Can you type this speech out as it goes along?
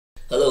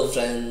Hello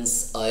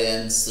friends, I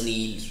am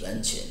Sunil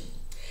Ranjan,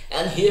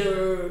 and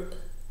here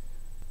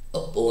a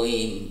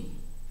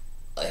poem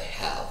I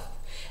have,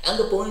 and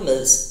the poem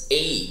is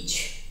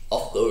Age.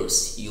 Of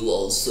course, you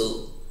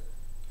also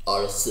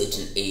are of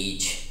certain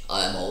age.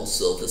 I am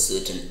also of a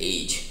certain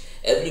age.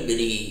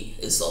 Everybody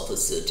is of a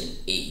certain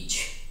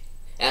age,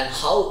 and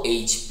how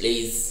age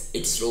plays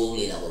its role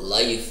in our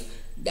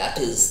life, that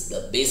is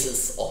the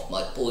basis of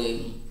my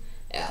poem,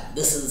 and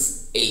this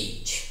is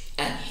age.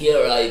 And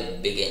here I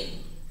begin.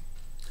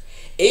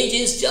 Age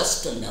is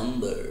just a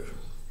number.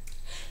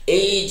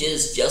 Age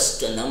is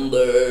just a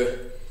number.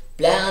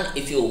 Plan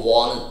if you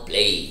wanna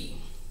play.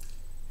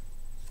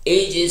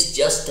 Age is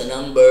just a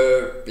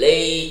number.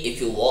 Play if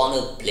you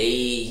wanna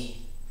play.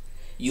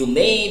 You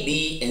may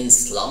be in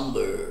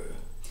slumber.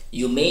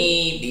 You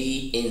may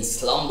be in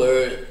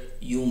slumber.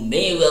 You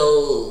may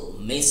well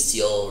miss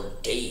your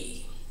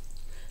day.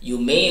 You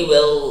may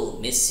well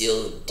miss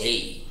your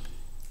day.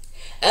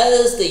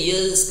 As the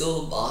years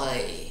go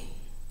by,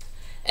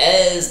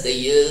 as the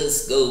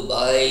years go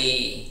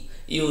by,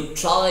 you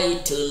try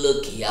to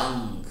look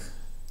young.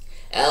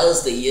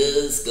 As the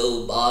years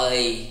go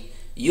by,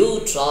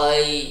 you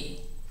try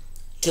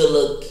to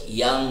look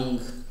young.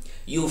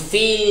 You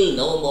feel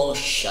no more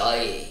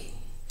shy.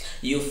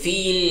 You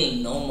feel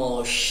no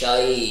more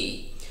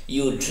shy.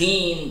 You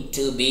dream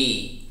to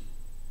be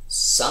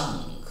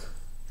sung.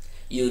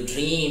 You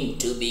dream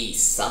to be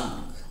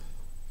sung.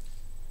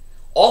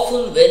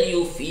 Often when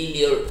you feel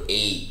your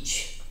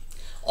age,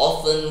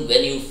 often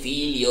when you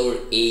feel your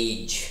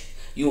age,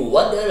 you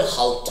wonder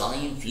how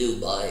time flew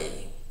by.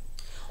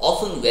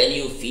 Often when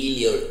you feel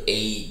your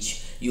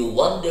age, you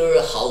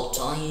wonder how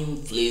time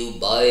flew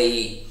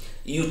by.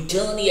 You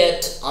turn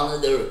yet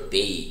another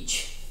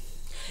page.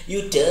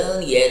 You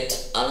turn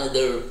yet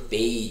another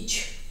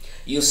page.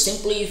 You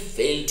simply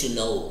fail to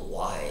know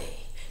why.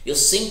 You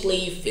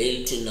simply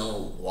fail to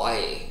know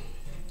why.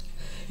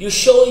 You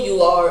show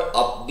you are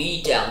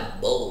upbeat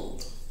and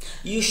bold.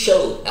 You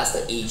show as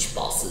the age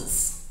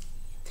passes.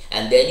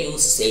 And then you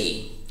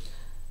say,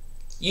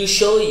 you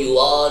show you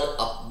are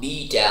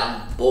upbeat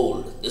and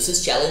bold. This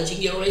is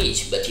challenging your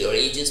age, but your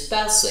age is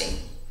passing.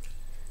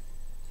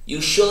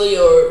 You show you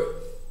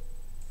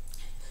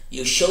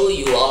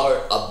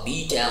are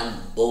upbeat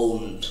and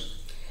bold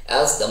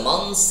as the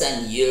months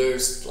and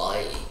years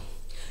fly.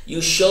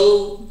 You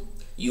show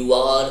you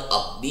are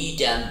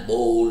upbeat and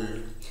bold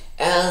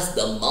as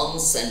the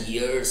months and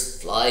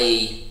years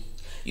fly.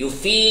 You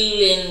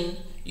feel in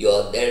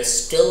you're there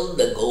still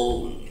the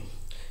gold.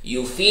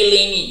 You feel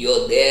in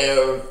you're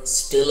there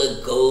still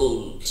a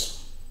gold.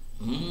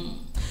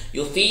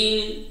 You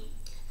feel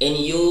in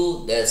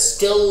you there's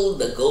still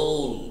the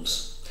gold.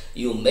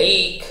 You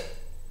make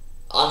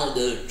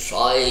another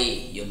try.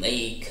 You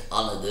make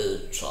another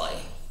try.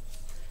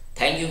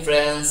 Thank you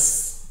friends.